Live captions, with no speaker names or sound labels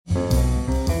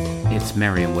It's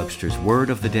Merriam-Webster's Word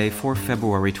of the Day for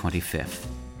February 25th.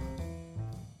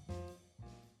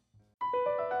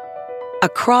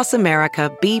 Across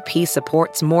America, BP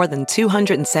supports more than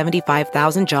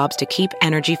 275,000 jobs to keep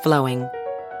energy flowing.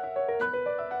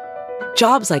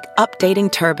 Jobs like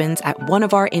updating turbines at one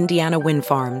of our Indiana wind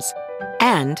farms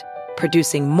and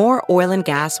producing more oil and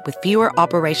gas with fewer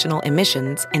operational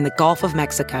emissions in the Gulf of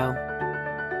Mexico.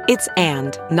 It's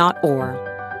and, not or.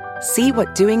 See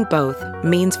what doing both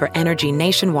means for energy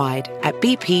nationwide at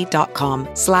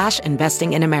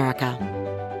bp.com/investing in America.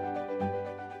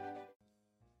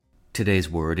 Today's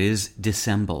word is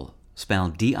dissemble,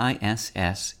 spelled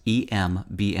D-I-S-S-E-M-B-L-E.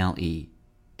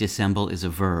 Dissemble is a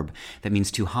verb that means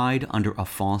to hide under a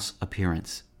false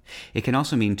appearance. It can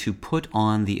also mean to put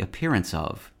on the appearance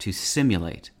of, to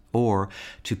simulate, or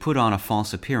to put on a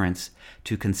false appearance,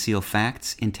 to conceal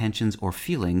facts, intentions, or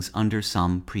feelings under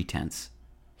some pretense.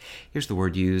 Here's the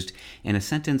word used in a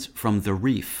sentence from The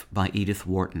Reef by Edith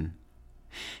Wharton.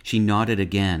 She nodded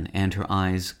again, and her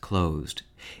eyes closed.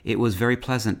 It was very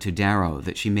pleasant to Darrow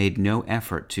that she made no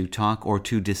effort to talk or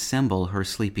to dissemble her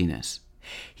sleepiness.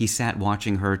 He sat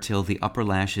watching her till the upper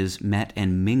lashes met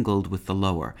and mingled with the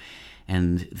lower,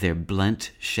 and their blent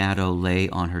shadow lay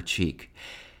on her cheek.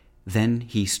 Then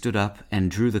he stood up and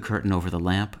drew the curtain over the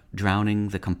lamp, drowning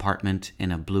the compartment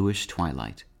in a bluish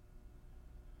twilight.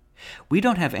 We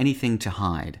don't have anything to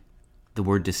hide. The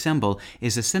word dissemble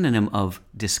is a synonym of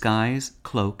disguise,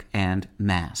 cloak, and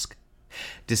mask.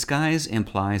 Disguise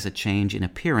implies a change in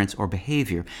appearance or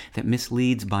behavior that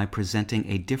misleads by presenting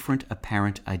a different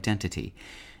apparent identity,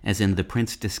 as in the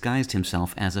prince disguised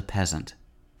himself as a peasant.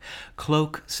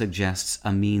 Cloak suggests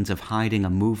a means of hiding a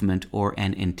movement or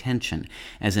an intention,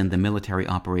 as in the military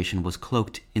operation was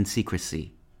cloaked in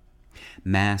secrecy.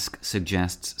 Mask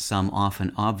suggests some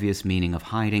often obvious meaning of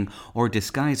hiding or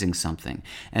disguising something,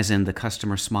 as in the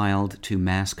customer smiled to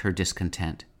mask her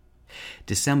discontent.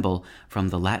 Dissemble, from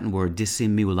the Latin word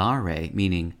dissimulare,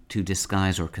 meaning to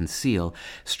disguise or conceal,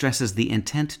 stresses the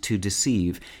intent to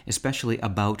deceive, especially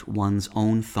about one's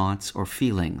own thoughts or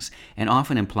feelings, and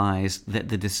often implies that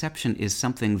the deception is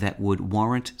something that would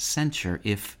warrant censure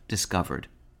if discovered.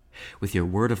 With your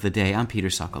Word of the Day, I'm Peter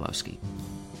Sokolowski.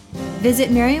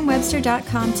 Visit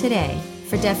Merriam-Webster.com today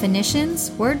for definitions,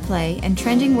 wordplay, and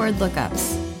trending word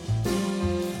lookups.